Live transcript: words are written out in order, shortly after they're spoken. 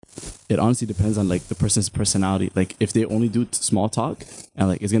it honestly depends on like the person's personality. Like if they only do small talk, and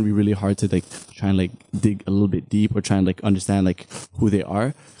like it's gonna be really hard to like try and like dig a little bit deep or try and like understand like who they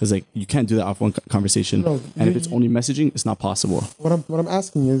are, because like you can't do that off one conversation. No, and if it's only messaging, it's not possible. What I'm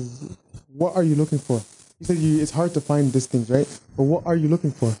asking is, what are you looking for? You said it's hard to find these things, right? But what are you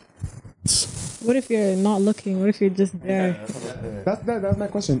looking for? What if you're not looking? What if you're just there? That's my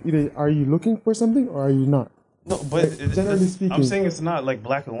question. Either are you looking for something or are you not? No, but generally speaking, I'm saying it's not like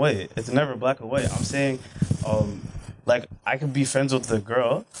black and white. It's never black and white. I'm saying, like I could be friends with the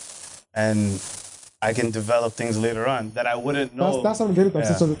girl, and I can develop things later on that I wouldn't know. That's what I'm getting from.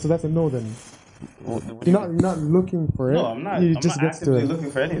 Yeah. So that's a no then. You're not looking for it. No, I'm not. You I'm just not get to actively it.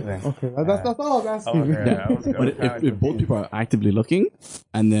 looking for anything. Okay, that's all I was asking. Okay, But if both people are actively looking,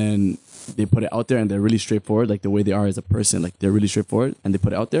 and then they put it out there and they're really straightforward, like the way they are as a person, like they're really straightforward and they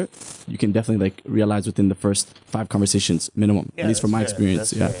put it out there, you can definitely like realize within the first 5 conversations minimum, at least from my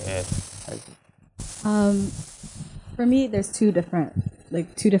experience. Yeah. For me, there's two different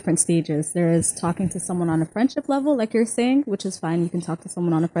stages. There is talking to someone on a friendship level, like you're saying, which is fine. You can talk to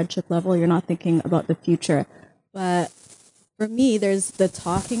someone on a friendship level. You're not thinking about the future. But for me, there's the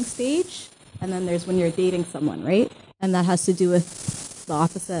talking stage, and then there's when you're dating someone, right? And that has to do with the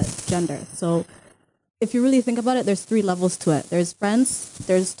opposite gender. So if you really think about it, there's 3 levels to it. There's friends,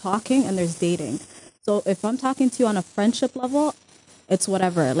 there's talking, and there's dating. So if I'm talking to you on a friendship level, it's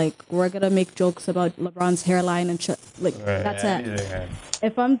whatever. Like, we're gonna make jokes about LeBron's hairline and that's it.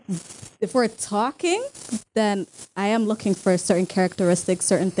 If we're talking, then I am looking for certain characteristics,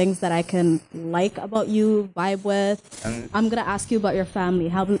 certain things that I can like about you, vibe with. I'm gonna ask you about your family.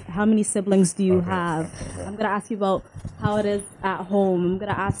 How many siblings do you have? I'm gonna ask you about how it is at home. I'm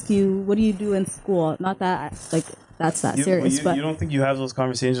gonna ask you, what do you do in school? Not that like that's that serious, but you don't think you have those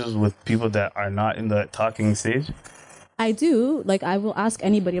conversations with people that are not in the talking stage? I do. Like, I will ask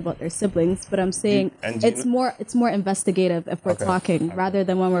anybody about their siblings, but I'm saying it's more investigative if we're talking rather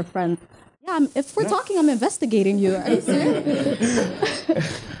than when we're friends. Yeah, if we're talking, I'm investigating you. Are you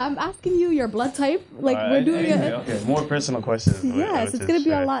serious? I'm asking you your blood type. Like, we're doing it. Okay, more personal questions. Yes, it's gonna be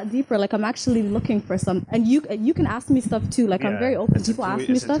a lot deeper. Like, I'm actually looking for some, and you can ask me stuff too. Like, I'm very open. People ask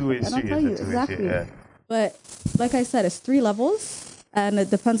me stuff, and I'll tell you exactly. Yeah. But like I said, it's 3 levels, and it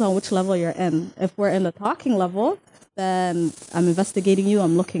depends on which level you're in. If we're in the talking level, then I'm investigating you.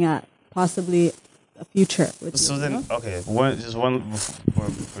 I'm looking at possibly a future with so you. Then, know? okay, one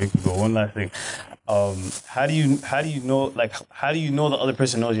before you can go. One last thing. How do you know the other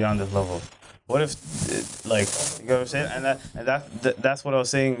person knows you're on this level? What if, like, you know what I'm saying? And that's what I was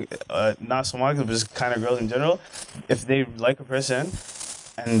saying. Not so much, but just kind of girls in general. If they like a person,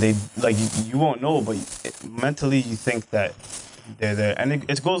 and they like you won't know, but mentally you think that they're there, and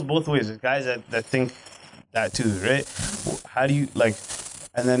it goes both ways. There's guys that think that too, right? How do you like?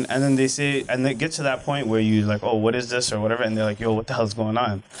 And then they say, and they get to that point where you like, oh, what is this or whatever, and they're like, yo, what the hell's going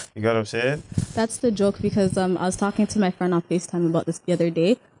on? You got what I'm saying? That's the joke, because I was talking to my friend on FaceTime about this the other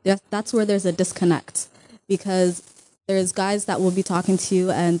day. That's where there's a disconnect, because there's guys that will be talking to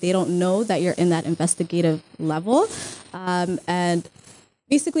you and they don't know that you're in that investigative level, and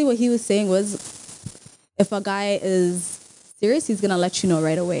basically what he was saying was, if a guy is serious, he's gonna let you know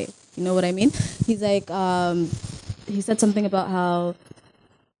right away. You know what I mean? He's like, he said something about how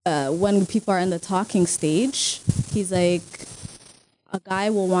when people are in the talking stage, he's like, a guy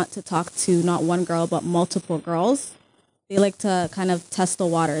will want to talk to not one girl, but multiple girls. They like to kind of test the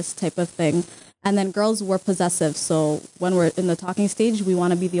waters type of thing. And then girls were possessive. So when we're in the talking stage, we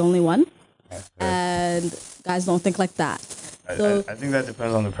want to be the only one. And guys don't think like that. So I think that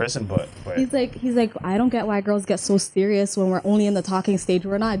depends on the person, but he's like, I don't get why girls get so serious when we're only in the talking stage.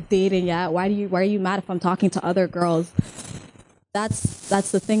 We're not dating yet. Why are you mad if I'm talking to other girls? That's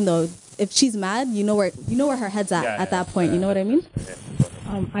the thing though. If she's mad, you know where her head's at that point. You know what I mean?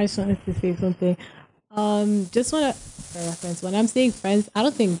 I just wanted to say something. Just want to, for reference, when I'm saying friends, I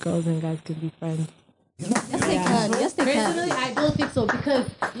don't think girls and guys can be friends. Yes, they can. Yes, they can. Personally, I don't think so, because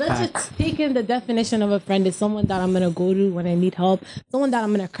let's just take in the definition of a friend is someone that I'm gonna go to when I need help, someone that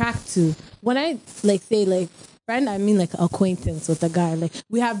I'm gonna crack to. When I say friend, I mean like acquaintance with a guy. Like,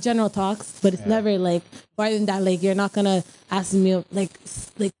 we have general talks, but it's never like farther than that. Like, you're not gonna ask me like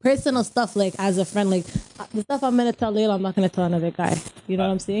personal stuff like as a friend. Like, the stuff I'm gonna tell Layla, I'm not gonna tell another guy. You know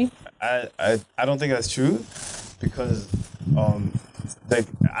what I'm saying? I don't think that's true, because like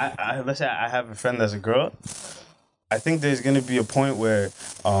let's say I have a friend that's a girl. I think there's gonna be a point where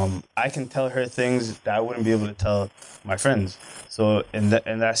I can tell her things that I wouldn't be able to tell my friends. So in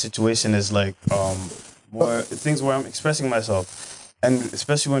that situation is like more things where I'm expressing myself. And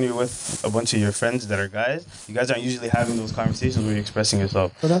especially when you're with a bunch of your friends that are guys, you guys aren't usually having those conversations where you're expressing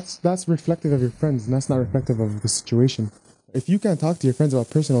yourself. But that's reflective of your friends, and that's not reflective of the situation. If you can't talk to your friends about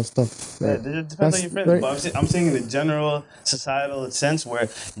personal stuff, Yeah, right, it depends that's- on your friends. right. But I'm saying in the general societal sense where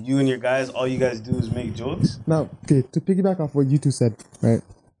you and your guys, all you guys do is make jokes. Now, okay, to piggyback off what you two said, right?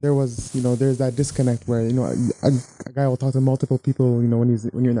 There was, there's that disconnect where a guy will talk to multiple people, when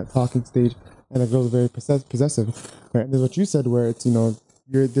you're in that talking stage, and a girl's very possessive, right? And there's what you said where it's,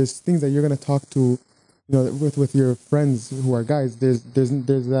 there's things that you're gonna talk to, with your friends who are guys. There's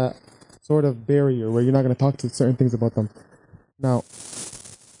that sort of barrier where you're not gonna talk to certain things about them. Now,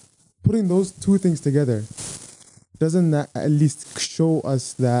 putting those two things together, doesn't that at least show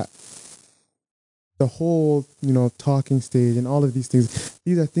us that the whole, talking stage and all of these things,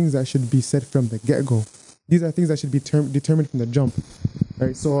 these are things that should be said from the get-go. These are things that should be determined from the jump,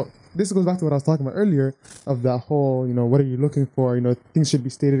 right? So this goes back to what I was talking about earlier of that whole, what are you looking for? Things should be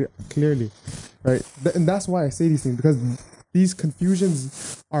stated clearly, right? And that's why I say these things, because these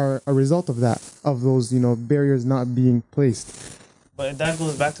confusions are a result of that, of those, barriers not being placed. But that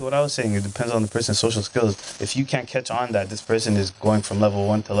goes back to what I was saying. It depends on the person's social skills. If you can't catch on that this person is going from level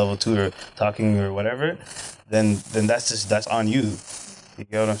 1 to level 2 or talking or whatever, then that's on you. You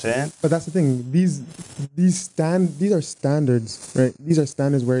get what I'm saying? But that's the thing. These are standards, right? These are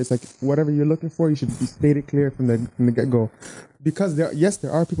standards where it's like whatever you're looking for, you should be stated clear from the get go. Because there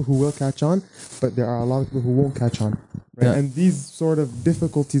are people who will catch on, but there are a lot of people who won't catch on. Right? Yeah. And these sort of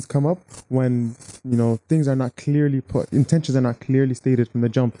difficulties come up when things are not clearly put, intentions are not clearly stated from the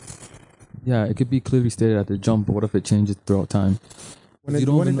jump. Yeah, it could be clearly stated at the jump, but what if it changes throughout time? When You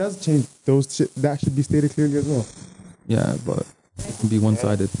don't it even- does change, that should be stated clearly as well. Yeah, but it can be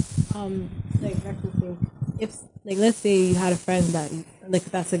one-sided. Like Rex was saying, if like let's say you had a friend that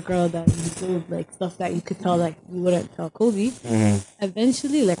that's a girl that you told like stuff that you could tell like you wouldn't tell Kobe.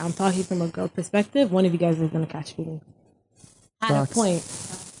 Eventually, like I'm talking from a girl perspective, one of you guys is gonna catch feelings. At Facts. a point,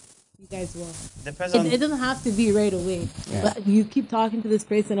 you guys will. Depends on. It doesn't have to be right away, but you keep talking to this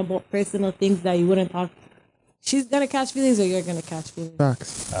person about personal things that you wouldn't talk. She's gonna catch feelings, or you're gonna catch feelings.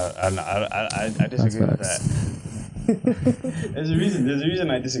 Facts. I disagree with facts. that. There's a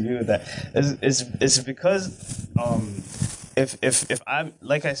reason I disagree with that. It's because if I'm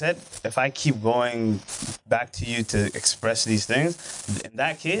like I said, if I keep going back to you to express these things, in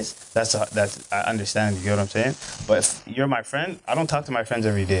that case, that's I understand. You get what I'm saying? But if you're my friend, I don't talk to my friends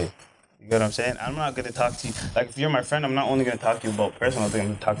every day. You get what I'm saying? I'm not gonna talk to you like if you're my friend. I'm not only gonna talk to you about personal things.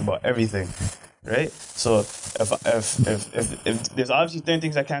 I'm gonna talk about everything. Right? So if there's obviously certain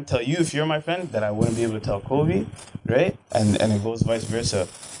things I can't tell you if you're my friend that I wouldn't be able to tell Kobe, right? And it goes vice versa.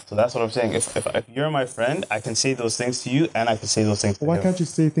 So that's what I'm saying. If you're my friend, I can say those things to you and I can say those things to Why him. can't you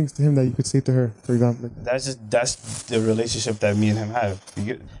say things to him that you could say to her, for example? That's the relationship that me and him have.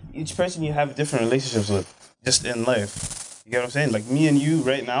 Each person you have different relationships with, just in life. You get what I'm saying? Like me and you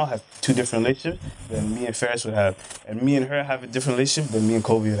right now have two different relationships than me and Ferris would have, and me and her have a different relationship than me and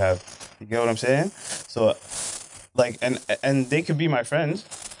Kobe would have. You get what I'm saying? So, like, and they could be my friends.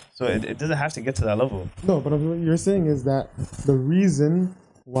 So it doesn't have to get to that level. No, but what you're saying is that the reason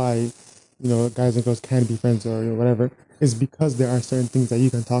why, guys and girls can be friends or whatever is because there are certain things that you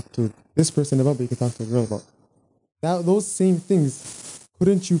can talk to this person about, but you can talk to a girl about. Now, those same things,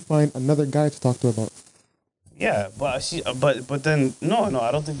 couldn't you find another guy to talk to about? Yeah, but then no,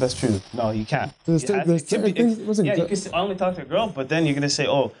 I don't think that's true. No, you can't. There's You have- there's it can certain be- things. Listen, Yeah, you can only talk to a girl, but then you're gonna say,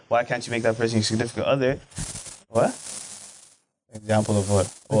 "Oh, why can't you make that person your significant other?" What? Example of what?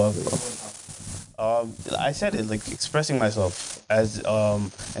 I said it like expressing myself as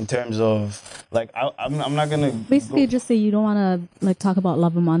in terms of like I'm not gonna Basically, just say you don't want to like talk about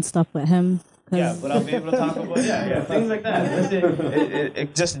love and stuff with him. 'cause- Yeah, but I'll be able to talk about things like that. Let's say,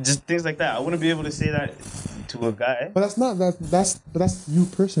 it just things like that. I wouldn't be able to say that to a guy. but that's not that's you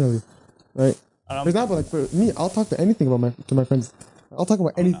personally, right? For example, like for me, I'll talk to anything about my friends. I'll talk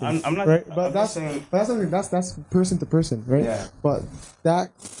about anything. I'm not right, I'm but not saying- that's something that's person to person, right? Yeah. But that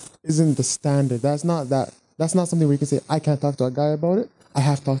isn't the standard. That's not something where you can say I can't talk to a guy about it. I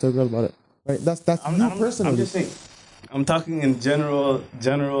have to talk to a girl about it, right? That's you personally. I'm just saying. I'm talking in general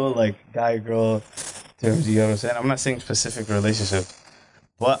like guy girl terms. You know what I'm saying? I'm not saying specific relationship,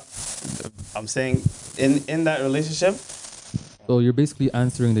 but I'm saying in that relationship. So you're basically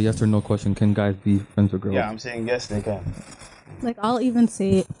answering the yes or no question: can guys be friends with girls? Yeah, I'm saying yes, they can. Like I'll even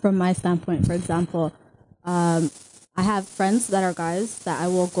say from my standpoint, for example, I have friends that are guys that I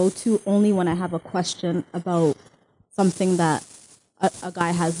will go to only when I have a question about something that a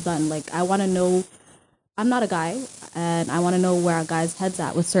guy has done. Like I want to know, I'm not a guy and I want to know where a guy's head's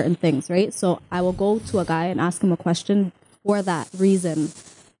at with certain things, right? So I will go to a guy and ask him a question for that reason.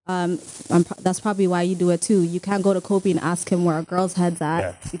 That's probably why you do it too. You can't go to Kobe and ask him where a girl's head's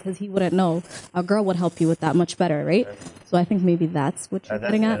at because he wouldn't know. A girl would help you with that much better, right? So I think maybe that's what you're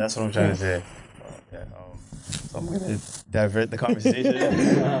getting at. That's what I'm trying to say. So I'm going to divert the conversation.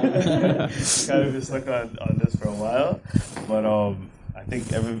 Kind of been stuck on this for a while, but I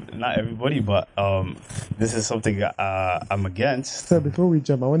think not everybody, but this is something I'm against. So before we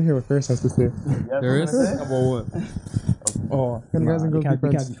jump, I want to hear what Ferris has to say. There is about what? Oh, Can you guys and girls be we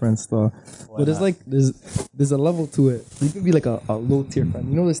friends? can't be friends though. But there's a level to it. You can be like a low tier friend.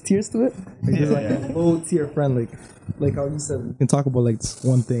 You know, there's tiers to it. Like, there's like a low tier friend, like how you said, you can talk about like this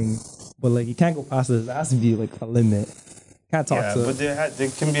one thing, but like you can't go past it. There has to be like a limit. Can't talk to. But there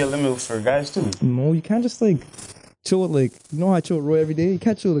can be a limit for guys too. No, you can't just like chill with like, you know how I chill with Roy every day? You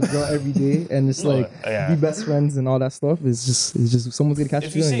can't chill with a girl every day and just like be best friends and all that stuff. It's just someone's gonna catch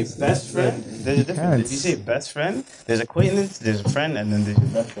If you say best friend, there's a difference. If you say best friend, there's acquaintance, there's a friend, and then there's your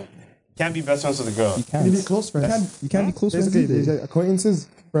best friend. You can't be best friends with a girl. You can't. You can be close friends. You can't be close There's, friends okay, either. there's acquaintions,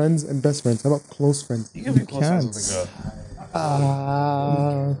 friends, and best friends. How about close friends? You can be close friends with a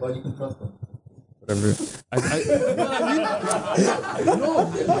girl. But you can trust them. Whatever.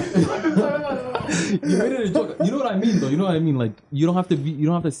 You made it a joke. You know what I mean, though. You know what I mean. Like you don't have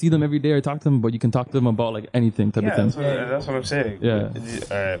to see them every day or talk to them, but you can talk to them about like anything type of thing. That's what I'm saying. Yeah.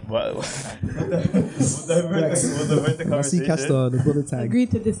 Alright, we'll divert the I see catch conversation. the bullet tag. Agree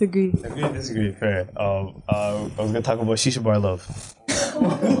to disagree. Agree to disagree, fair. I was gonna talk about shisha bar love.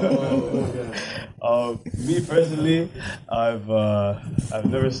 Me personally, I've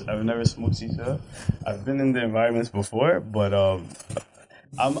never smoked shisha. I've been in the environments before, but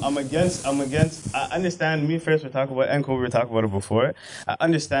I'm against. I understand. Me first, we're talking about, and Kobe, we're talking about it before. I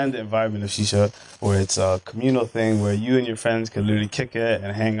understand the environment of shisha, where it's a communal thing where you and your friends can literally kick it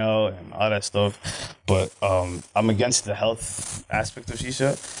and hang out and all that stuff. But I'm against the health aspect of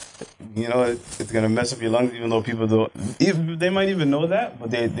shisha. You know, it's gonna mess up your lungs, even though people don't. They might even know that, but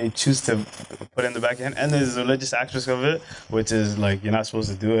they choose to put it in the back of your hand. And there's a religious aspect of it, which is like you're not supposed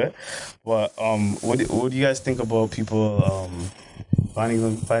to do it. But what do you guys think about people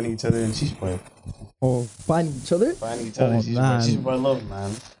finding each other in shisha bar? Oh, finding each other? Finding each other in shisha bar. man. Shisha bar love,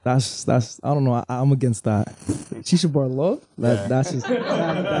 man. That's I don't know. I'm against that. Shisha bar love? That's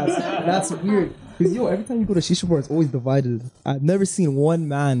weird. Because every time you go to shisha bar, it's always divided. I've never seen one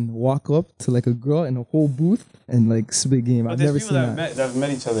man walk up to like a girl in a whole booth and like spit game. But I've there's never people seen that have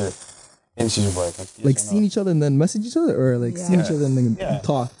met each other in shisha bar. like seeing each other and then message each other, or like seeing each other and then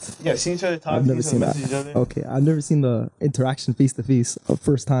talk. Yeah, seeing each other talk. I've never seen that. Each other. Okay, I've never seen the interaction face to face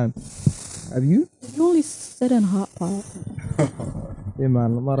first time. Have you? You only sit in hot pot. Yeah,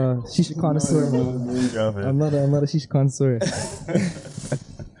 man. I'm not a shisha connoisseur. Man. I'm not a shisha connoisseur.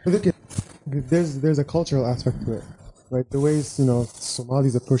 But look, there's a cultural aspect to it, right? The ways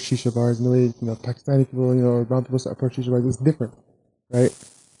Somalis approach shisha bars and the way Pakistani people, or brown people approach shisha bars is different, right?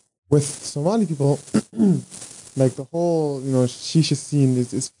 With Somali people, like the whole shisha scene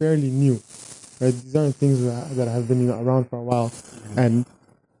is fairly new, right? These aren't things that have been around for a while, and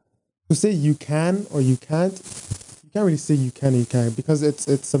to say you can or you can't really say you can or you can't, because it's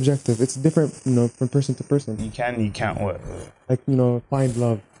subjective. It's different, from person to person. You can't what? Like find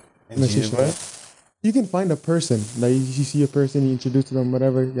love. In shisha bar? You can find a person, like you see a person, you introduce to them,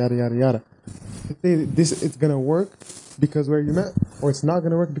 whatever, yada yada yada. To say it's gonna work because where you met, or it's not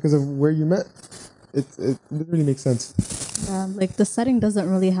gonna work because of where you met, it doesn't really make sense. Like the setting doesn't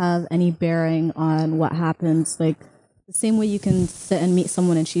really have any bearing on what happens. Like the same way you can sit and meet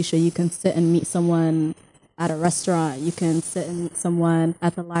someone in shisha, you can sit and meet someone at a restaurant, you can sit and meet someone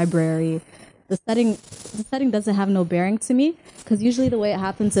at the library. The setting doesn't have no bearing to me, because usually the way it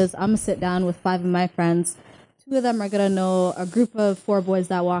happens is I'm gonna sit down with 5 of my friends. 2 of them are gonna know a group of 4 boys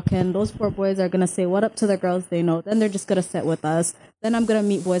that walk in. Those 4 boys are gonna say what up to the girls they know. Then they're just gonna sit with us. Then I'm gonna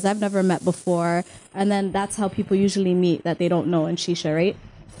meet boys I've never met before, and then that's how people usually meet that they don't know in shisha, right?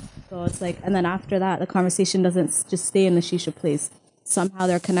 So it's like, and then after that, the conversation doesn't just stay in the shisha place. Somehow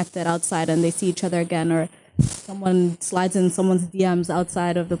they're connected outside and they see each other again, or someone slides in someone's DMs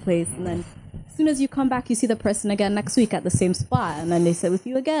outside of the place, and then as soon as you come back, you see the person again next week at the same spot, and then they sit with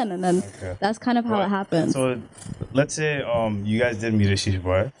you again, and then that's kind of how it happens. So let's say you guys did meet at a shisha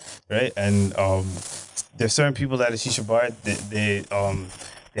bar, right? And there's certain people at a shisha bar, they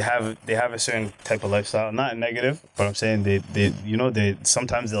have a certain type of lifestyle, not negative, but I'm saying they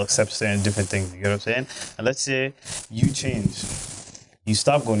sometimes they'll accept certain different things. You get what I'm saying? And let's say you change, you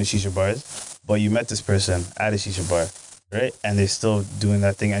stop going to shisha bars, but you met this person at a shisha bar, right? And they're still doing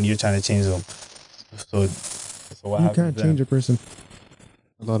that thing, and you're trying to change them. So what happens? You can't change a person.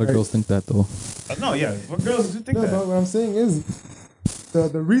 A lot of girls think that though. No, yeah, but girls do think No, that. but what I'm saying is the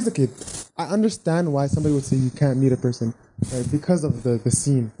reason. Okay, I understand why somebody would say you can't meet a person, right? Because of the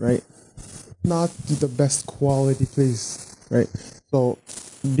scene, right? Not the best quality place, right? So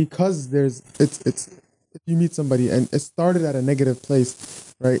because it's if you meet somebody and it started at a negative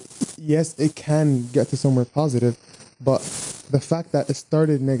place, right? Yes, it can get to somewhere positive, but the fact that it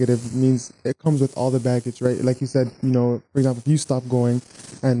started negative means it comes with all the baggage, right? Like you said, for example, if you stop going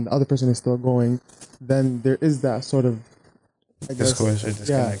and the other person is still going, then there is that sort of, I guess,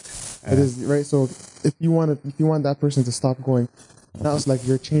 Disconnect. it is, right? So if you want that person to stop going, now it's like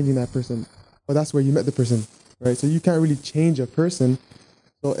you're changing that person, but that's where you met the person, right? So you can't really change a person.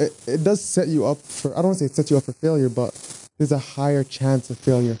 So it does set you up for, I don't want to say it sets you up for failure, but there's a higher chance of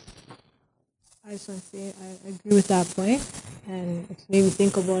failure. I just want to say I agree with that point, and it made me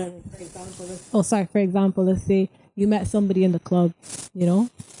think about it. For example, let's say you met somebody in the club, in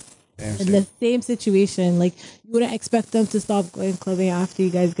the same situation. Like you wouldn't expect them to stop going clubbing after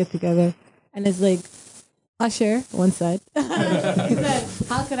you guys get together, and it's like Usher one said, he said,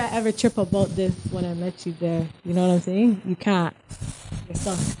 "How could I ever trip about this when I met you there?" You know what I'm saying? You can't. You're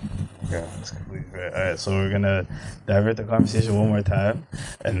stuck. Yeah, that's completely fair. All right, so we're gonna divert the conversation one more time,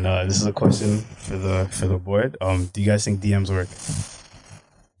 and this is a question for the board. Do you guys think DMs work?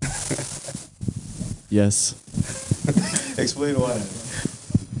 Yes. Explain why.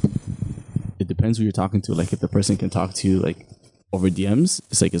 It depends who you're talking to. Like if the person can talk to you like over DMs,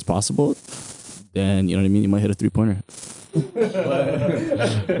 it's like it's possible. Then you know what I mean. You might hit a 3-pointer.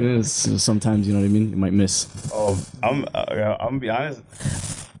 Sometimes you know what I mean. You might miss. I'm gonna be honest.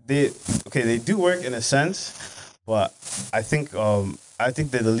 They do work in a sense, but I think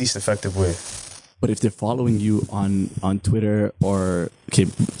they're the least effective way. But if they're following you on Twitter or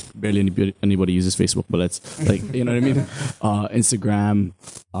barely anybody uses Facebook, but let's like you know what I mean, Instagram,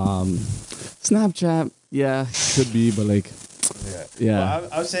 Snapchat, yeah, could be, but like yeah. Well,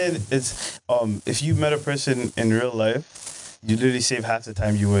 I'm saying it's if you met a person in real life, you literally save half the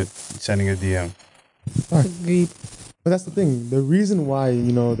time you would sending a DM. Agreed. But that's the thing. The reason why,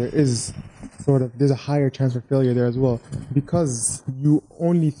 there is there's a higher chance for failure there as well, because you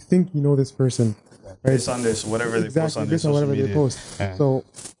only think you know this person. Right? Based on this, whatever they post on their based on social whatever media. they post. Yeah. So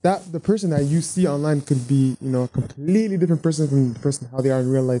that the person that you see online could be, a completely different person from the person how they are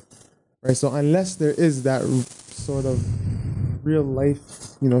in real life. Right? So unless there is that sort of real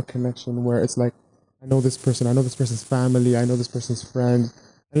life, connection where it's like, I know this person's family, I know this person's friend.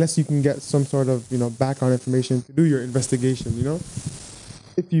 Unless you can get some sort of, background information to do your investigation,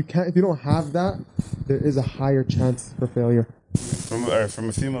 If you don't have that, there is a higher chance for failure. From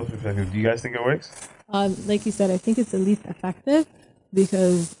a female perspective, do you guys think it works? Like you said, I think it's the least effective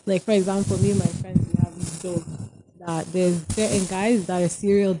because, like, for example, me and my friends, we have these jokes that there's certain guys that are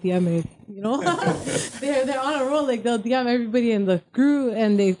serial DMers, they're on a roll, like they'll DM everybody in the crew,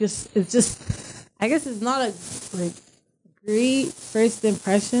 and it's just, I guess it's not a like great first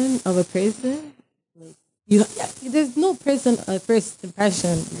impression of a person. Like there's no person first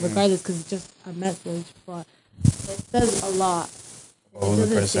impression regardless because it's just a message, but it says a lot. It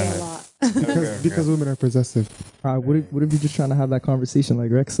doesn't say a lot. Because women are possessive. What if you're just trying to have that conversation,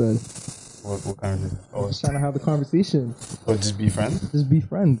 like Rex said? What kind of? Oh, Just trying to have the conversation. just be friends. Just be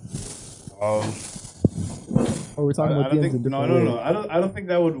friends. Oh, we're talking about DMs in different ways. No. I don't think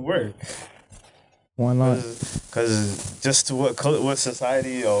that would work. Why not? Because just to what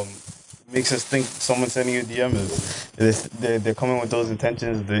society makes us think someone sending you a DM is they're coming with those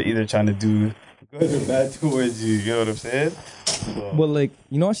intentions. They're either trying to do good or bad towards you. You know what I'm saying? So. But like,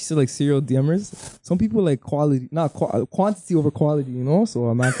 how she said like serial DMers? Some people like quality, not quantity over quality. So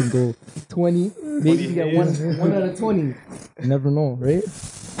a man can go 20, maybe you get one out of 20. You never know, right?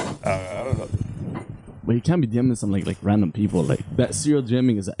 I don't know. But you can't be DMing some like random people. Like that serial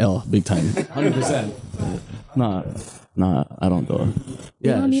DMing is an L, big time, 100%. Nah, I don't though.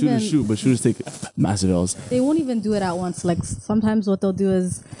 Yeah, shoot, but shooters take massive L's. They won't even do it at once. Like sometimes what they'll do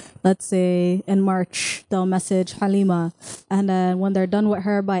is, let's say in March, they'll message Halima, and then when they're done with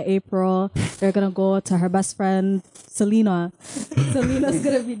her by April, they're gonna go to her best friend Selena. Selena's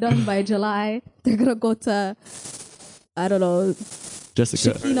gonna be done by July. They're gonna go to, I don't know,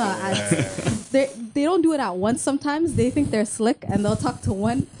 Jessica. Shakina. They don't do it at once. Sometimes they think they're slick and they'll talk to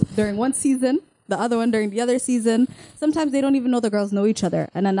one during one season, the other one during the other season. Sometimes they don't even know the girls know each other,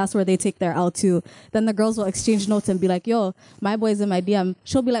 and then that's where they take their L too. Then the girls will exchange notes and be like, "Yo, my boy's in my DM."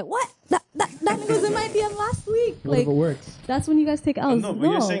 She'll be like, "What? that nigga was in my DM last week. What if it works? That's when you guys take L's. No, but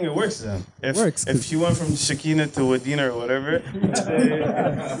you're saying it works then. If, Works, if she went from Shakina to Wadina or whatever,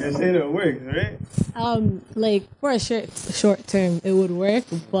 you're saying it works, right? Like for a short term, it would work,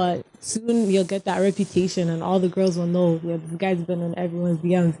 but soon you'll get that reputation, and all the girls will know, yeah, this guy's been in everyone's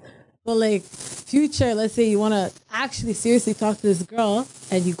DMs. But like future, let's say you want to actually seriously talk to this girl,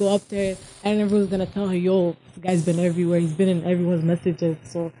 and you go up there, and everyone's gonna tell her, "Yo, this guy's been everywhere. He's been in everyone's messages."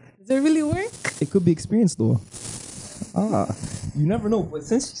 So does it really work? It could be experienced though. You never know. But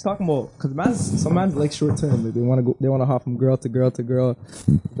since she's talking about, because some mans like short term, like they want to hop from girl to girl to girl.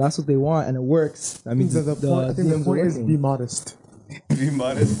 That's what they want, and it works. That means I think the point is be modest. Be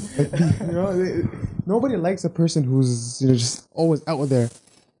modest. Nobody likes a person who's just always out there,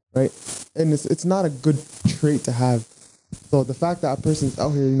 right? And it's not a good trait to have. So the fact that a person's out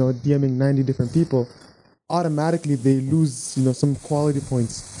here, DMing 90 different people, automatically they lose, some quality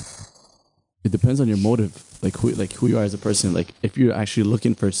points. It depends on your motive, like who you are as a person. Like if you're actually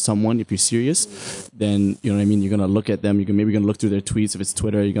looking for someone, if you're serious, then you know what I mean. You're gonna look at them. Maybe gonna look through their tweets. If it's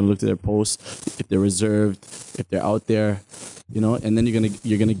Twitter, you're gonna look through their posts. If they're reserved, if they're out there, and then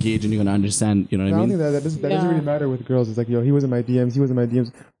you're gonna gauge and you're gonna understand. You know what I mean? I don't think that doesn't really matter with girls. It's like, he was in my DMs. He was in my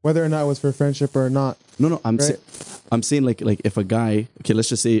DMs, whether or not it was for friendship or not. No, I'm saying like if a guy, okay, let's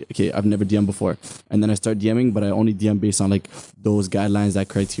just say, okay, I've never DM'd before, and then I start DMing, but I only DM based on like those guidelines, that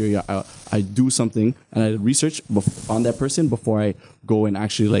criteria. I do something and I research on that person before I go and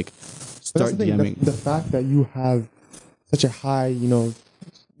actually like start DMing. The fact that you have such a high,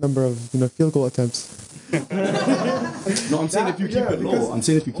 number of field goal attempts. No, I'm saying if you keep it low. I'm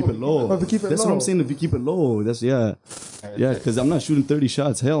saying if you keep it low. Oh, if you keep it That's low. what I'm saying. If you keep it low, that's because I'm not shooting 30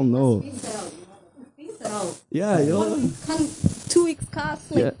 shots. Hell no. Yeah, 2 weeks class,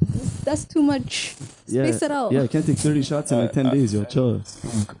 that's too much. Space it out. Yeah, I can't take 30 shots in like 10 days, yo. Chill.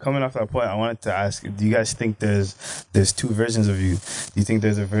 Coming off that point, I wanted to ask: do you guys think there's two versions of you? Do you think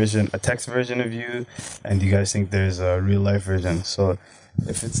there's a text version of you, and do you guys think there's a real life version? So,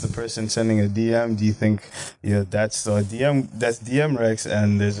 if it's the person sending a DM, do you think that's a DM, that's DM Rex,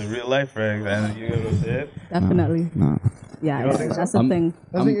 and there's a real life Rex, and you know what I'm saying? Definitely. Nah. Yeah, that's the thing.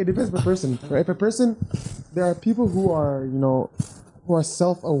 I think it depends per person. Right? If a person, there are people who are, who are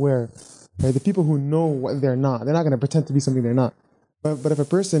self-aware. Right? The people who know what they're not going to pretend to be something they're not. But if a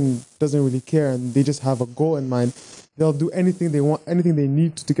person doesn't really care and they just have a goal in mind, they'll do anything they want, anything they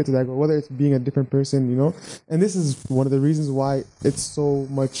need to get to that goal, whether it's being a different person, And this is one of the reasons why it's so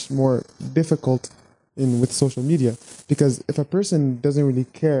much more difficult with social media. Because if a person doesn't really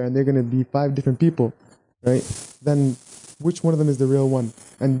care and they're going to be 5 different people, right, then which one of them is the real one?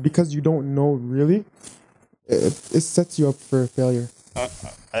 And because you don't know really, it sets you up for failure.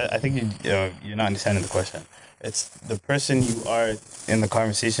 I think you're not understanding the question. It's the person you are in the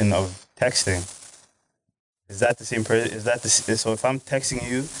conversation of texting. Is that the same person? So if I'm texting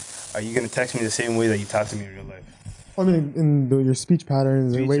you, are you gonna text me the same way that you talk to me in real life? I mean, in your speech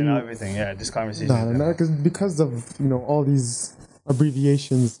patterns, Speech the way and everything, yeah. This conversation. No, because of all these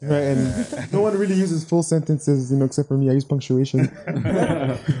abbreviations, right? And no one really uses full sentences, except for me. I use punctuation.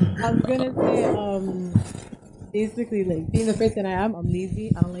 I was gonna say, basically, like being the person I am, I'm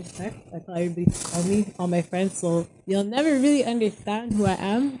lazy. I don't like text. I tell everybody to call me, all my friends. So you'll never really understand who I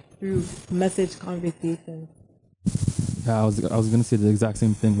am through message conversation. Yeah, I was gonna say the exact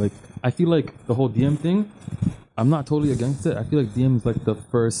same thing. Like, I feel like the whole DM thing, I'm not totally against it. I feel like DM is like the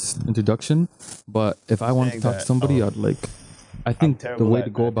first introduction. But if I wanted to talk to somebody, I'd like. I think the way to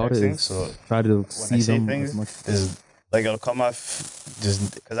go about it is try to see them as much. Like it'll come off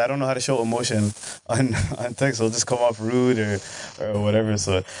just because I don't know how to show emotion on text. It'll just come off rude or whatever.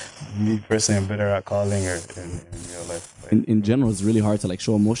 So me personally, I'm better at calling or in real life. In general, it's really hard to like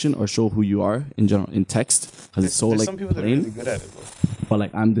show emotion or show who you are in general in text because it's so like some people that are plain. really good at it. But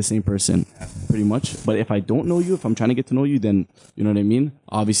like I'm the same person, pretty much. But if I don't know you, if I'm trying to get to know you, then you know what I mean.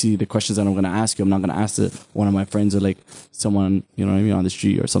 Obviously, the questions that I'm gonna ask you, I'm not gonna ask to one of my friends or like someone on the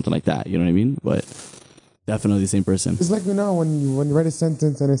street or something like that. You know what I mean? But definitely the same person. It's like when you write a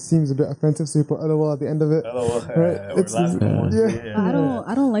sentence and it seems a bit offensive, so you put LOL at the end of it. LOL, right?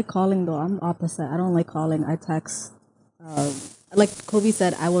 I don't like calling though. I'm opposite. I don't like calling. I text. Like Kobe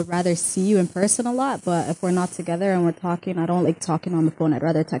said, I would rather see you in person a lot. But if we're not together and we're talking, I don't like talking on the phone. I'd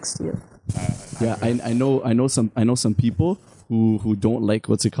rather text you. Yeah, I know some people who don't like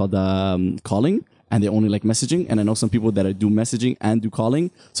what's it called calling. And they only like messaging, and I know some people that do messaging and do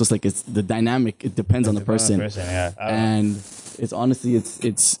calling. So it's like it's the dynamic. It depends on the person. And it's honestly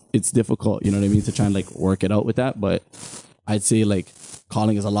it's difficult. You know what I mean, to try and like work it out with that. But I'd say like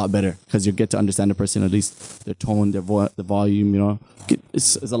calling is a lot better because you get to understand the person, at least their tone, their the volume, you know.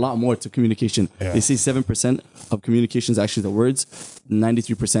 It's a lot more to communication. Yeah. They say 7% of communication is actually the words,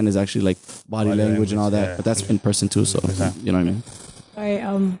 93% is actually like body language and all that, yeah. but that's in person too, so 100%. you know what I mean? Sorry,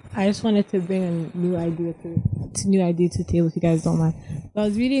 I just wanted to bring a new idea to the table if you guys don't mind. So I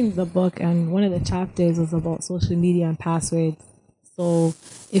was reading the book and one of the chapters was about social media and passwords. So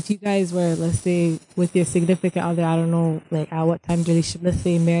if you guys were, let's say, with your significant other, I don't know, like at what time relationship, let's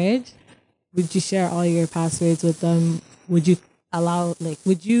say marriage, would you share all your passwords with them? Would you allow, like,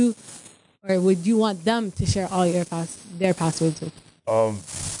 would you want them to share all their passwords with you?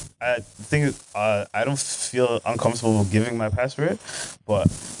 I think I don't feel uncomfortable giving my password, but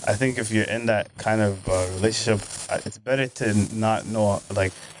I think if you're in that kind of relationship, it's better to not know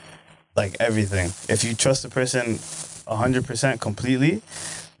like everything. If you trust the person 100% completely,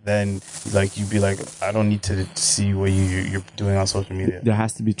 then like you'd be like, I don't need to see what you're doing on social media. There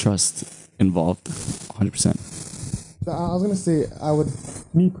has to be trust involved, 100%. I was gonna say,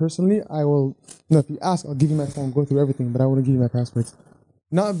 me personally, I will. No, if you ask, I'll give you my phone, go through everything, but I wouldn't give you my passwords.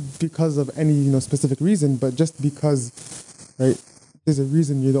 Not because of any specific reason, but just because, right? There's a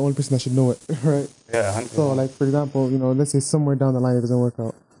reason you're the only person that should know it, right? Yeah, 100%. So, like for example, let's say somewhere down the line it doesn't work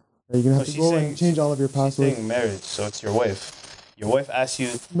out, right? You're gonna have to go and change all of your passwords. She's saying marriage, so it's your wife. Your wife asks you.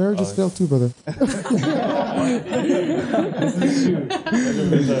 Marriage has failed too, brother. Right?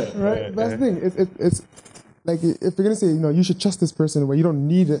 That's the thing. It's like if you're gonna say you should trust this person where you don't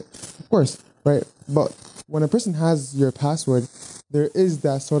need it, of course, right? But when a person has your password, there is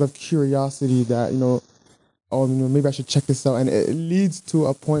that sort of curiosity that maybe I should check this out, and it leads to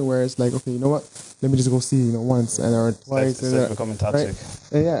a point where it's like, okay, you know what? Let me just go see once and or twice. It's becoming toxic.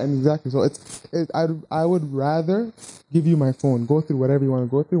 Right? And exactly. So I would rather give you my phone, go through whatever you want to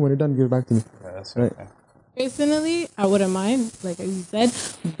go through. When you're done, give it back to me. Yeah, that's right. Personally, I wouldn't mind, like as you said,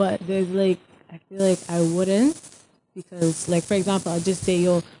 but there's I feel like I wouldn't, because like for example, I'll just say,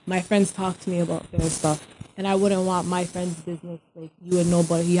 my friends talk to me about their stuff, and I wouldn't want my friend's business, like you would know,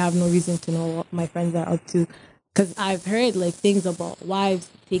 but you have no reason to know what my friends are up to, because I've heard like things about wives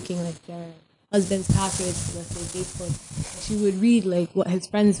taking like their husband's passwords to, let's say, Facebook, and she would read like what his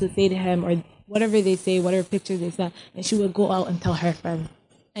friends would say to him or whatever they say, whatever pictures they send, and she would go out and tell her friends.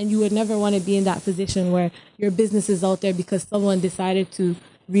 And you would never want to be in that position where your business is out there because someone decided to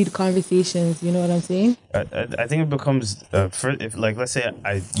read conversations. You know what I'm saying? I think it becomes if like let's say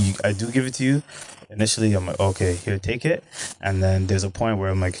I do give it to you. Initially, I'm like, okay, here, take it, and then there's a point where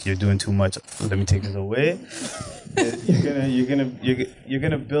I'm like, you're doing too much. Let me take this away. You're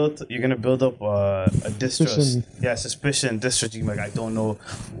gonna build up a distrust. Suspicion, distrust. You're like, I don't know,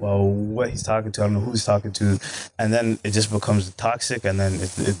 what he's talking to. I don't know who he's talking to, and then it just becomes toxic, and then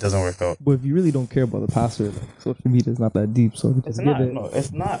it doesn't work out. But if you really don't care about the password, social media is not that deep, so it's not. No,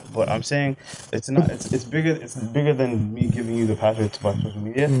 it's not. But I'm saying it's not. It's bigger. It's bigger than me giving you the password to my social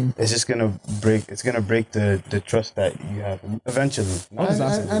media. It's just gonna break. It's gonna break the trust that you have eventually.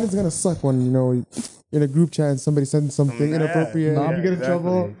 And it's gonna suck when in a group chat and somebody sends something inappropriate. You get in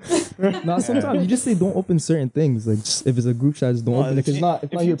trouble. Sometimes you just say don't open certain things. Like just, if it's a group chat, just don't open it. If it's not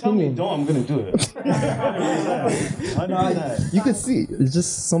your opinion. Don't, I'm gonna do it. You can see. It's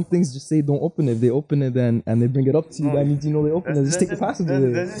just some things just say don't open it. If they open it and they bring it up to you, that means they open it. Just take the password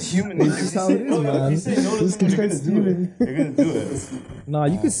away. That's human. It's just how it is, man. You're gonna do it. Nah,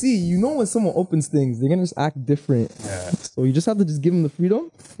 you can see. When someone opens things, they're gonna just act different. Yeah. So you just have to just give them the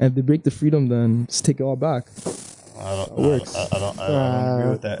freedom, and if they break the freedom, then just take it all back. I don't agree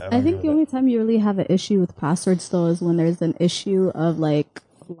with that. I think the only time you really have an issue with passwords though is when there's an issue of like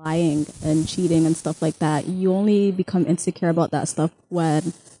lying and cheating and stuff like that. You only become insecure about that stuff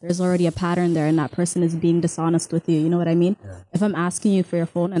when there's already a pattern there and that person is being dishonest with you. You know what I mean? Yeah. If I'm asking you for your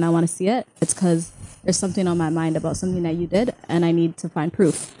phone and I want to see it, it's because there's something on my mind about something that you did and I need to find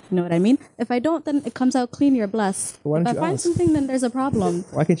proof. You know what I mean? If I don't, then it comes out clean, you're blessed. If I find something, then there's a problem.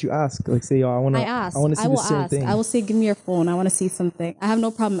 Why can't you ask? Like say, I want to see this certain thing. I will say, give me your phone. I want to see something. I have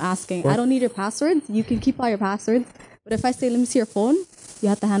no problem asking. I don't need your passwords. You can keep all your passwords. But if I say, let me see your phone, you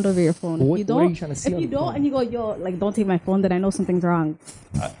have to hand over your phone. What are you trying to see? If you don't, and you go, don't take my phone, then I know something's wrong.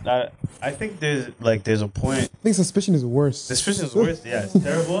 I think there's a point. I think suspicion is worse. Suspicion is worse. Yeah, it's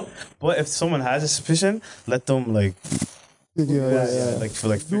terrible. But if someone has a suspicion, let them like do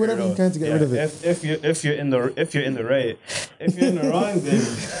whatever you can to get rid of it. If you're in the right, if you're in the wrong, then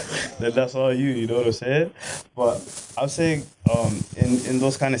that's all you. You know what I'm saying? But I'm saying in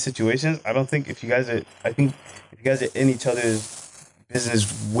those kind of situations, I don't think if you guys are in each other's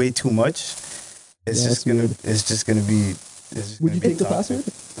business way too much, it's just gonna be. Would you take the password?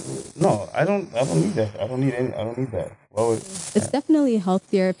 No, I don't need that. I don't need that. It's definitely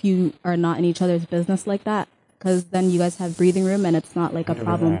healthier if you are not in each other's business like that, because then you guys have breathing room and it's not like a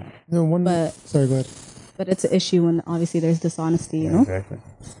problem. Sorry, go ahead. But it's an issue when obviously there's dishonesty, you know? Exactly.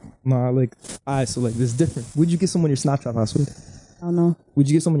 Nah, like, alright, so like, this is different. Would you give someone your Snapchat password? I don't know. Would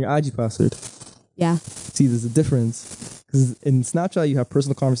you give someone your IG password? Yeah. See, there's a difference. Because in Snapchat, you have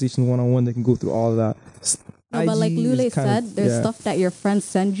personal conversations one-on-one. They can go through all of that. No, but like IG Lule is said, there's stuff that your friends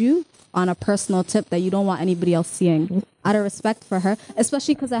send you on a personal tip that you don't want anybody else seeing. Out of respect for her,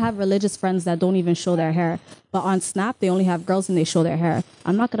 especially because I have religious friends that don't even show their hair. But on Snap, they only have girls and they show their hair.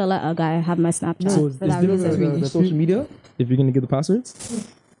 I'm not going to let a guy have my Snapchat for that reason. Between social media, if you're going to give the passwords?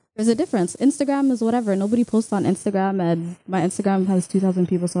 There's a difference. Instagram is whatever. Nobody posts on Instagram, and my Instagram has 2,000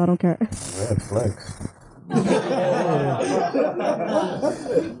 people, so I don't care. Red flags. I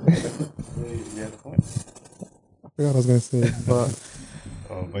forgot what I was going to say, but...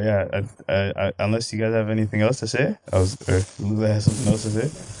 But yeah, I, unless you guys have anything else to say, Lula has something else to say.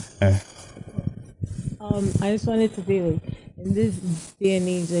 I just wanted to say, like, in this day and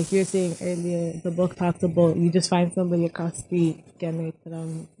age, like you were saying earlier, the book talks about you just find somebody across the street, get married to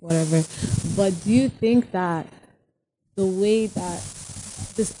them, whatever. But do you think that the way that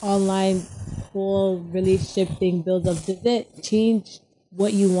this online whole relationship thing builds up, does it change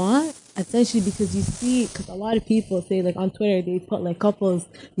what you want? Essentially, because you see, because a lot of people say, like on Twitter, they put like couples,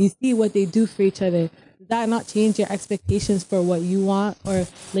 you see what they do for each other. Does that not change your expectations for what you want? Or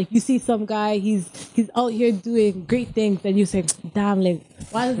like you see some guy, he's out here doing great things, and you say, damn, like,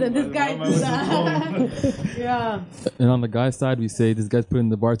 why doesn't this guy do that? Yeah. And on the guy side, we say, this guy's putting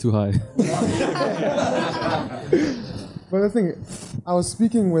the bar too high. But the thing, I was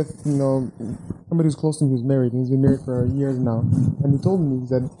speaking with, somebody who's close to me who's married, and he's been married for years now, and he told me, he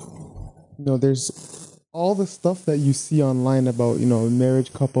said, there's all the stuff that you see online about,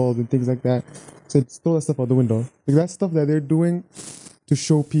 marriage couples and things like that. So it's throw that stuff out the window. Like that's stuff that they're doing to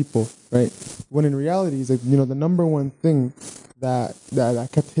show people, right? When in reality, it's like, the number one thing that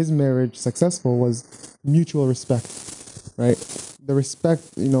kept his marriage successful was mutual respect, right? The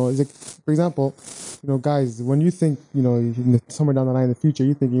respect, is like, for example, guys, when you think, somewhere down the line in the future,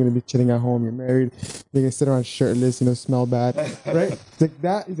 you think you're going to be chilling at home, you're married, you're going to sit around shirtless, smell bad, right? It's like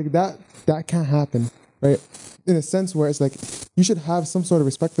that can't happen, right? In a sense where it's like, you should have some sort of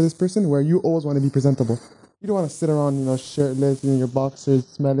respect for this person where you always want to be presentable. You don't want to sit around, shirtless, your boxers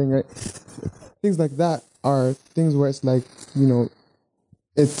smelling, right? Things like that are things where it's like,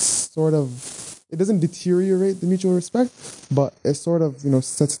 it's sort of, it doesn't deteriorate the mutual respect, but it sort of,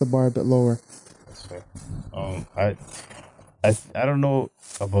 sets the bar a bit lower. That's fair. I don't know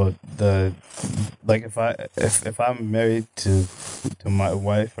about the, like, if I'm married to my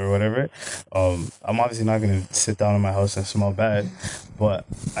wife or whatever, I'm obviously not gonna sit down in my house and smell bad, but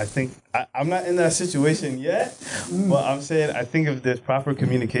I think I'm not in that situation yet. But I'm saying I think if there's proper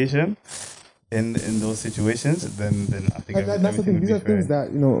communication in those situations, then I think that's the thing. These are things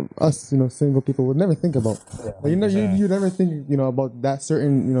that us single people would never think about. Yeah, like, you never think about that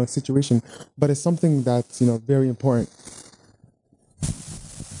certain situation, but it's something that's very important.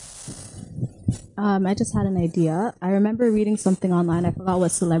 I just had an idea. I remember reading something online. I forgot what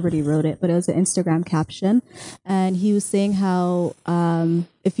celebrity wrote it, but it was an Instagram caption. And he was saying how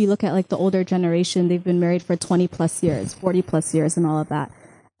if you look at like the older generation, they've been married for 20 plus years, 40 plus years and all of that.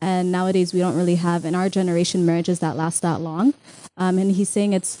 And nowadays we don't really have, in our generation, marriages that last that long. And he's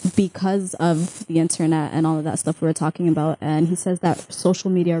saying it's because of the internet and all of that stuff we were talking about. And he says that social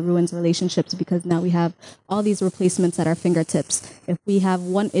media ruins relationships because now we have all these replacements at our fingertips. If we have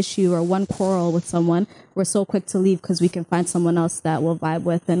one issue or one quarrel with someone, we're so quick to leave because we can find someone else that we'll vibe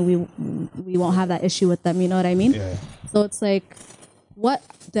with and we won't have that issue with them. You know what I mean? Yeah. So it's like, what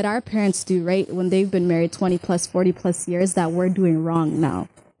did our parents do, right, when they've been married 20 plus, 40 plus years that we're doing wrong now?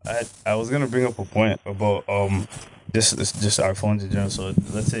 I was gonna bring up a point about just our phones in general. So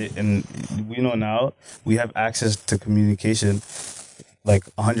let's say, we know now we have access to communication like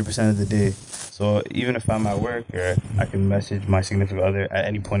 100% of the day. So even if I'm at work, or I can message my significant other at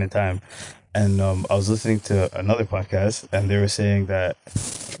any point in time. And I was listening to another podcast, and they were saying that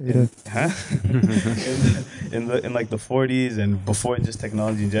in like the 40s and before just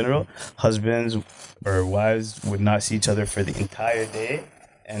technology in general, husbands or wives would not see each other for the entire day.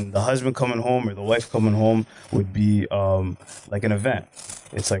 And the husband coming home or the wife coming home would be like an event.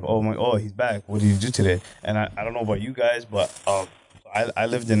 It's like, oh, he's back. What did you do today? And I don't know about you guys, but I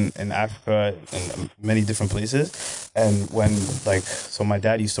lived in Africa in many different places. And so my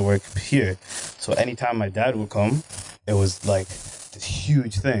dad used to work here. So anytime my dad would come, it was like this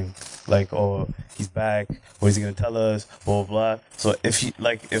huge thing. Like, oh, he's back. What is he going to tell us? Blah, blah, blah. So if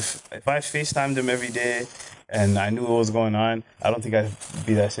I FaceTimed him every day, and I knew what was going on, I don't think I'd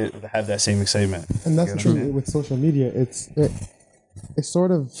have that same excitement. And that's You the know what I thing mean? with social media. It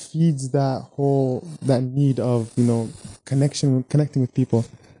sort of feeds that need of, connecting with people.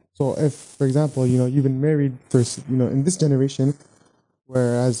 So if, for example, you've been married for, in this generation,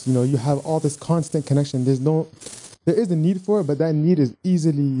 whereas, you have all this constant connection, there is a need for it, but that need is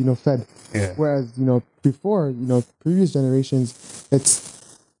easily, fed. Yeah. Whereas, before, previous generations, it's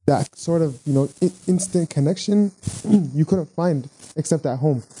that sort of, instant connection you couldn't find except at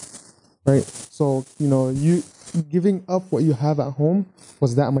home. Right? So, you giving up what you have at home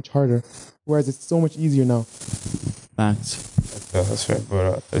was that much harder. Whereas it's so much easier now. Facts. That's fair.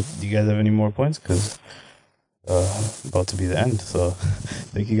 But do you guys have any more points? Because about to be the end. So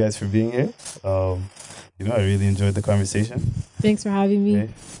thank you guys for being here. I really enjoyed the conversation. Thanks for having me.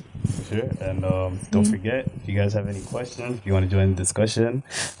 Okay. For sure. And don't forget, if you guys have any questions, if you want to join the discussion,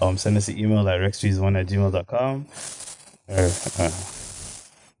 send us an email at rextrees1@gmail.com.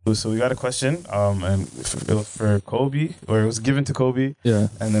 So we got a question, and it was for Kobe, or it was given to Kobe. Yeah.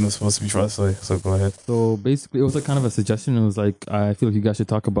 And then it was supposed to be for us. So go ahead. So basically, it was like kind of a suggestion. It was like, I feel like you guys should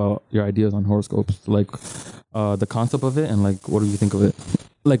talk about your ideas on horoscopes, like the concept of it, and like what do you think of it?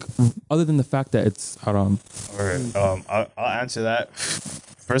 Like, other than the fact that it's haram. All right. I'll answer that.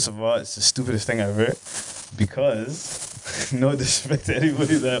 First of all, it's the stupidest thing ever, because no disrespect to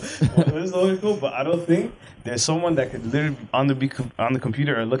anybody that is always cool, but I don't think there's someone that could literally on the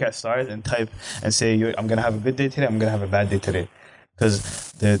computer or look at stars and type and say, I'm gonna have a good day today, I'm gonna have a bad day today, because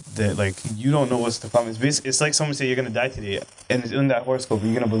they're like, you don't know what's to come. It's like someone say you're gonna die today, and it's in that horoscope. Are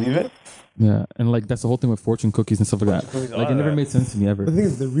you gonna believe it? Yeah, and like that's the whole thing with fortune cookies and stuff like that. Like it never made sense to me ever. The thing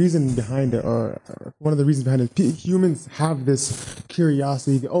is, the reason behind it, or one of the reasons behind it, humans have this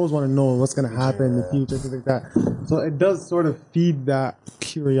curiosity. They always want to know what's going to happen in the future, things like that. So it does sort of feed that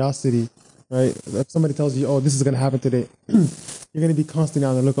curiosity, right? If somebody tells you, oh, this is going to happen today, you're going to be constantly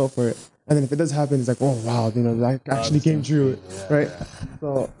on the lookout for it. And then if it does happen, it's like, oh, wow, that actually came true, right?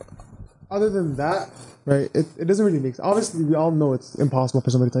 So other than that, right, it doesn't really make sense. Obviously, we all know it's impossible for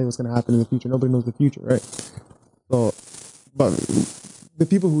somebody to tell you what's going to happen in the future. Nobody knows the future, right? So, but the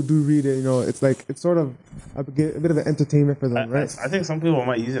people who do read it, it's sort of a bit of an entertainment for them, right? I think some people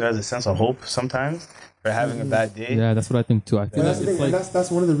might use it as a sense of hope sometimes for having a bad day. Yeah, that's what I think too. I feel that's the thing, and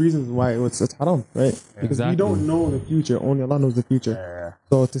that's one of the reasons why it's haram, right? Because we don't know the future. Only Allah knows the future.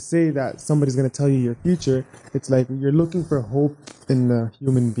 So to say that somebody's going to tell you your future, it's like you're looking for hope in a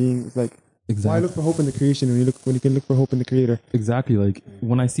human being. It's like, exactly. Why look for hope in the creation when you can look for hope in the creator? Exactly. Like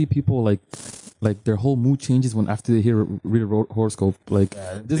when I see people like their whole mood changes when after they read a horoscope. Like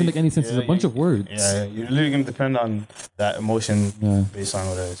it doesn't make any sense. It's a bunch of words. Yeah, you're literally gonna depend on that emotion based on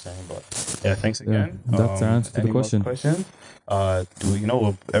what I was saying. But yeah, thanks again. Yeah, that's our answer to the question.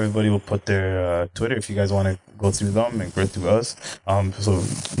 Everybody will put their Twitter if you guys want to go through them and go through us. So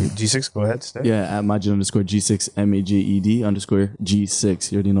G6, go ahead, Steph. Yeah, at Majid_G6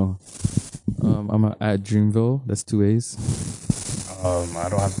 MAJED_G6. You already know. I'm at Dreamville. That's 2 A's.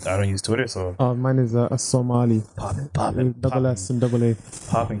 I don't use Twitter, so mine is a Somali. Poppin', double S and double A.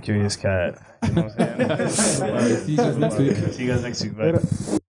 Poppin' Curious Cat. You know what I'm saying? Right, see you guys next week. See you guys next week. Bye.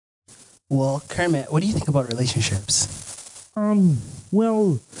 Well, Kermit, what do you think about relationships?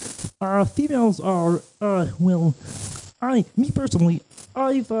 Females are, me personally,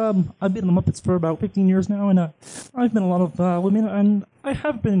 I've been in the Muppets for about 15 years now, and I've been a lot of women, and I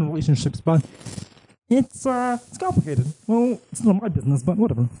have been in relationships, but it's complicated. Well, it's not my business, but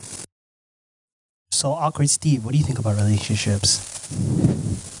whatever. So, Awkward Steve, what do you think about relationships?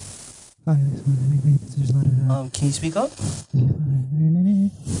 Can you speak up?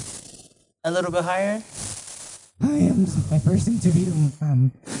 A little bit higher? Hi, I'm just my first interview.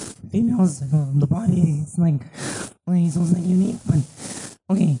 Females, the body, it's like unique, but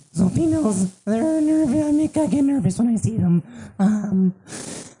okay. So females, they're nervous. I get nervous when I see them.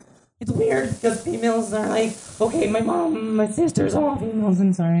 It's weird because females are like, okay, my mom, my sister's all females,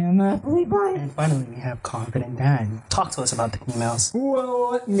 and sorry, I'm not fully bi. And finally, we have Confident Dan. Talk to us about the females.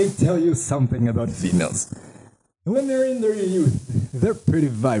 Well, let me tell you something about females. When they're in their youth, they're pretty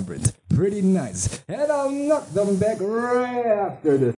vibrant, pretty nice, and I'll knock them back right after the